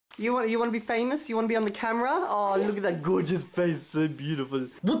You want to be famous? You want to be on the camera? Oh, look at that gorgeous face, so beautiful.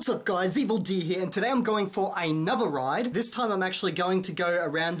 What's up guys, Evil D here, and today I'm going for another ride. This time I'm actually going to go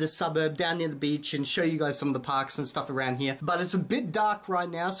around this suburb down near the beach and show you guys some of the parks and stuff around here. But it's a bit dark right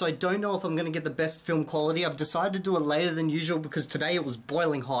now, so I don't know if I'm going to get the best film quality. I've decided to do it later than usual because today it was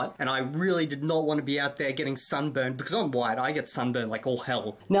boiling hot and I really did not want to be out there getting sunburned because I'm white. I get sunburned like all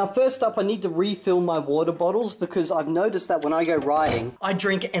hell. Now first up, I need to refill my water bottles because I've noticed that when I go riding, I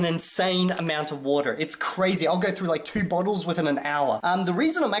drink an insane amount of water. It's crazy. I'll go through like 2 bottles within an hour. The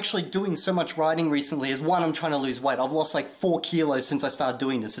reason I'm actually doing so much riding recently is one, I'm trying to lose weight. I've lost like 4 kilos since I started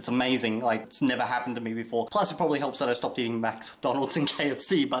doing this. It's amazing. Like, it's never happened to me before. Plus, it probably helps that I stopped eating McDonald's and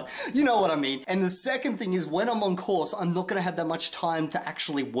KFC, but you know what I mean. And the second thing is when I'm on course, I'm not gonna have that much time to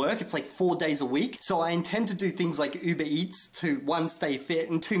actually work. It's like 4 days a week. So I intend to do things like Uber Eats to 1, stay fit,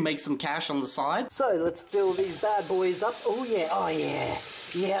 and 2, make some cash on the side. So let's fill these bad boys up. Oh yeah, oh yeah.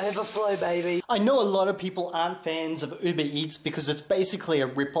 Yeah, overflow, baby. I know a lot of people aren't fans of Uber Eats because it's basically a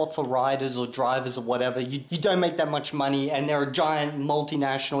rip-off for riders or drivers or whatever. You don't make that much money and they're a giant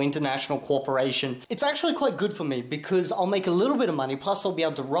multinational, international corporation. It's actually quite good for me because I'll make a little bit of money, plus I'll be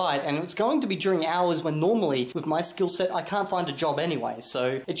able to ride, and it's going to be during hours when normally, with my skill set, I can't find a job anyway,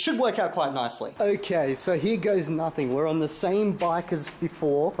 so it should work out quite nicely. Okay, so here goes nothing. We're on the same bike as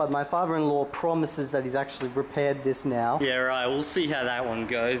before, but my father-in-law promises that he's actually repaired this now. Yeah, right, we'll see how that one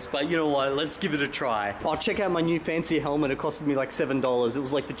goes, but you know what, let's give it a try. I'll check out my new fancy helmet. It costed me like $7. It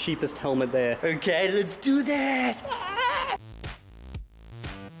was like the cheapest helmet there. Okay, let's do this.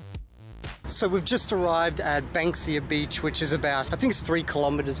 So we've just arrived at Banksia Beach, which is about, I think it's 3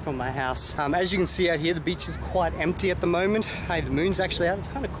 kilometers from my house. As you can see out here, the beach is quite empty at the moment. Hey, the moon's actually out. It's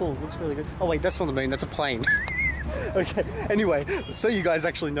kind of cool. It looks really good. Oh wait, that's not the moon, that's a plane. Okay, anyway, so you guys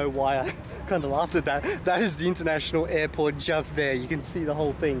actually know why I kind of laughed at that. That is the international airport just there. You can see the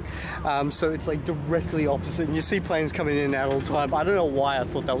whole thing. So it's like directly opposite, and you see planes coming in and out all the time. I don't know why I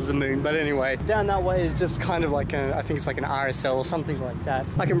thought that was the moon, but anyway. Down that way is just kind of like I think it's like an RSL or something like that.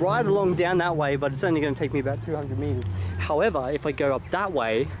 I can ride along down that way, but it's only going to take me about 200 meters. However, if I go up that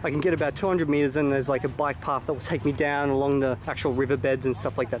way, I can get about 200 meters and there's like a bike path that will take me down along the actual riverbeds and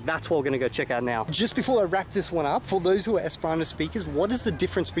stuff like that. That's what we're going to go check out now. Just before I wrap this one up, for those who are Esperanto speakers, what is the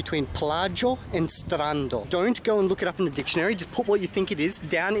difference between plaĝo and strando? Don't go and look it up in the dictionary. Just put what you think it is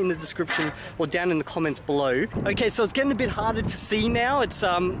down in the description or down in the comments below. Okay, so it's getting a bit harder to see now. It's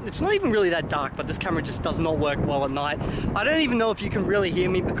not even really that dark, but this camera just does not work well at night. I don't even know if you can really hear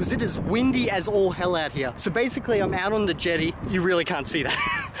me because it is windy as all hell out here. So basically, I'm out on the jetty. You really can't see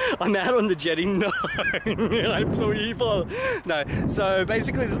that. I'm out on the jetty. No, I'm so evil. No, so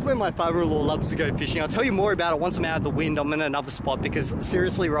basically, this is where my father-in-law loves to go fishing. I'll tell you more about it once I'm out of the wind. I'm in another spot because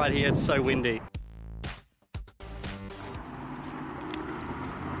seriously, right here, it's so windy.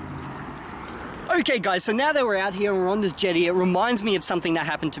 Okay guys, so now that we're out here and we're on this jetty, it reminds me of something that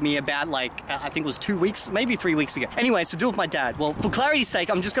happened to me about like, I think it was 2 weeks, maybe 3 weeks ago. Anyway, so do with my dad. Well, for clarity's sake,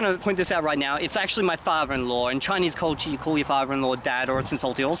 I'm just gonna point this out right now. It's actually my father-in-law. In Chinese culture, you call your father-in-law dad or it's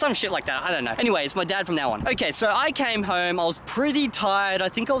insulting or some shit like that. I don't know. Anyway, it's my dad from now on. Okay, so I came home, I was pretty tired. I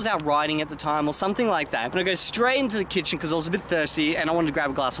think I was out riding at the time or something like that. And I go straight into the kitchen because I was a bit thirsty and I wanted to grab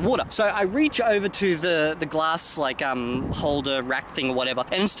a glass of water. So I reach over to the glass like holder, rack thing or whatever,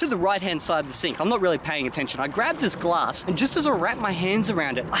 and it's to the right-hand side of the sink. I'm not really paying attention. I grab this glass and just as I wrap my hands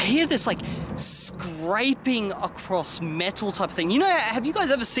around it, I hear this like scraping across metal type of thing. You know, have you guys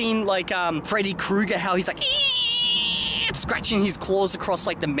ever seen like Freddy Krueger, how he's like scratching his claws across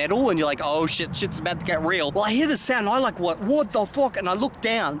like the metal and you're like, oh shit's about to get real. Well, I hear the sound and I like, what the fuck? And I look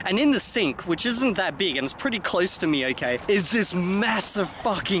down and in the sink, which isn't that big and it's pretty close to me, okay, is this massive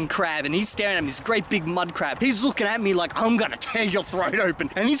fucking crab, and he's staring at me, this great big mud crab. He's looking at me like, I'm gonna tear your throat open.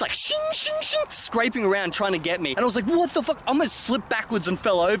 And he's like, shing, shing, shing, scraping around trying to get me. And I was like, what the fuck? I almost slipped backwards and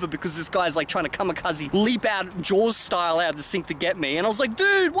fell over because this guy's like trying to kamikaze leap out Jaws style out of the sink to get me. And I was like,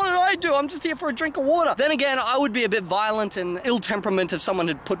 dude, what did I do? I'm just here for a drink of water. Then again, I would be a bit violent and ill temperament if someone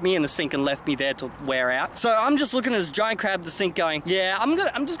had put me in a sink and left me there to wear out. So I'm just looking at this giant crab in the sink going, yeah,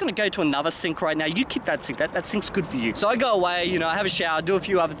 I'm just gonna go to another sink right now. You keep that sink, that sink's good for you. So I go away, you know, I have a shower, do a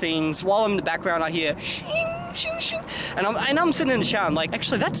few other things. While I'm in the background, I hear shing, shing, shing. And I'm sitting in the shower, I'm like,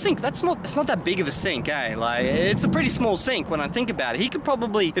 actually that sink, it's not that big of a sink, eh? Like, it's a pretty small sink when I think about it. He could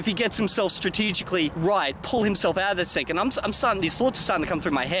probably, if he gets himself strategically right, pull himself out of the sink. And these thoughts are starting to come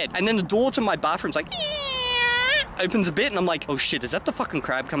through my head. And then the door to my bathroom's like, opens a bit and I'm like, oh shit, is that the fucking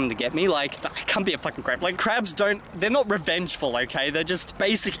crab coming to get me? Like, it can't be a fucking crab. Like, crabs they're not revengeful, okay? They're just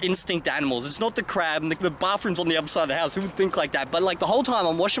basic instinct animals. It's not the crab, and the bathroom's on the other side of the house. Who would think like that? But like the whole time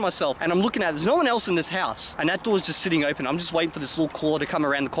I'm washing myself and I'm looking at, there's no one else in this house. And that door's just sitting open. I'm just waiting for this little claw to come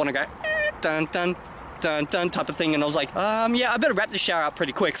around the corner and go, dun, dun, dun, dun, type of thing. And I was like, yeah, I better wrap the shower up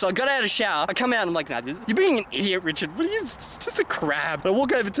pretty quick. So I got out of the shower. I come out and I'm like, nah, you're being an idiot, Richard. What are you? It's just a crab. I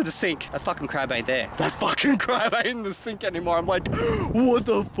walk over to the sink. That fucking crab ain't there. That fucking crab ain't in the sink anymore. I'm like, what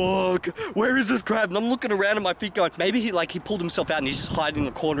the fuck? Where is this crab? And I'm looking around at my feet going, maybe he pulled himself out and he's just hiding in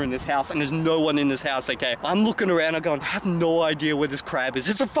the corner in this house and there's no one in this house, okay? I'm looking around, I'm going, I have no idea where this crab is.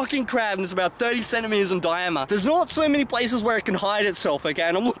 It's a fucking crab and it's about 30 centimeters in diameter. There's not so many places where it can hide itself, okay?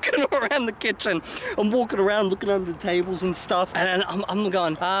 And I'm looking around the kitchen. I'm walking around looking under the tables and stuff, and I'm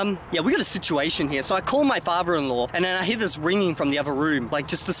going, yeah, we got a situation here. So I call my father-in-law, and then I hear this ringing from the other room, like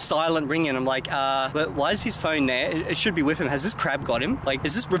just a silent ringing. I'm like, but why is his phone there? It should be with him. Has this crab got him? Like,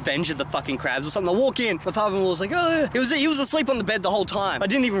 is this revenge of the fucking crabs or something? I walk in, my father-in-law's like, oh, he was asleep on the bed the whole time. I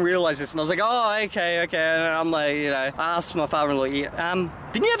didn't even realize this, and I was like, oh, okay. And I'm like, you know, I asked my father-in-law,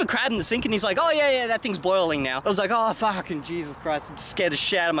 didn't you have a crab in the sink? And he's like, oh yeah, that thing's boiling now. I was like, oh fucking Jesus Christ, I'm scared to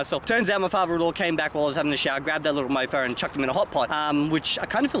shit out of myself. Turns out my father-in-law came back while I was having the shower, grabbed that little mofo and chucked him in a hot pot, which I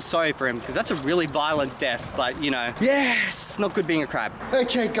kind of feel sorry for him because that's a really violent death, but you know, yeah, it's not good being a crab.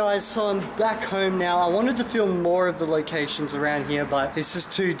 Okay guys, so I'm back home now. I wanted to film more of the locations around here, but it's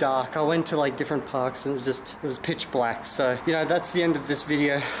just too dark. I went to like different parks and it was pitch black. So, you know, that's the end of this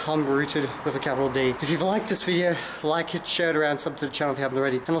video. I'm Rooted with a capital D. If you've liked this video, like it, share it around, sub to the channel if you haven't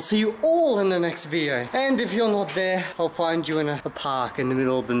already, and I'll see you all in the next video. And if you're not there, I'll find you in a park in the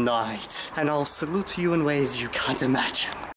middle of the night, and I'll salute to you in ways you can't imagine.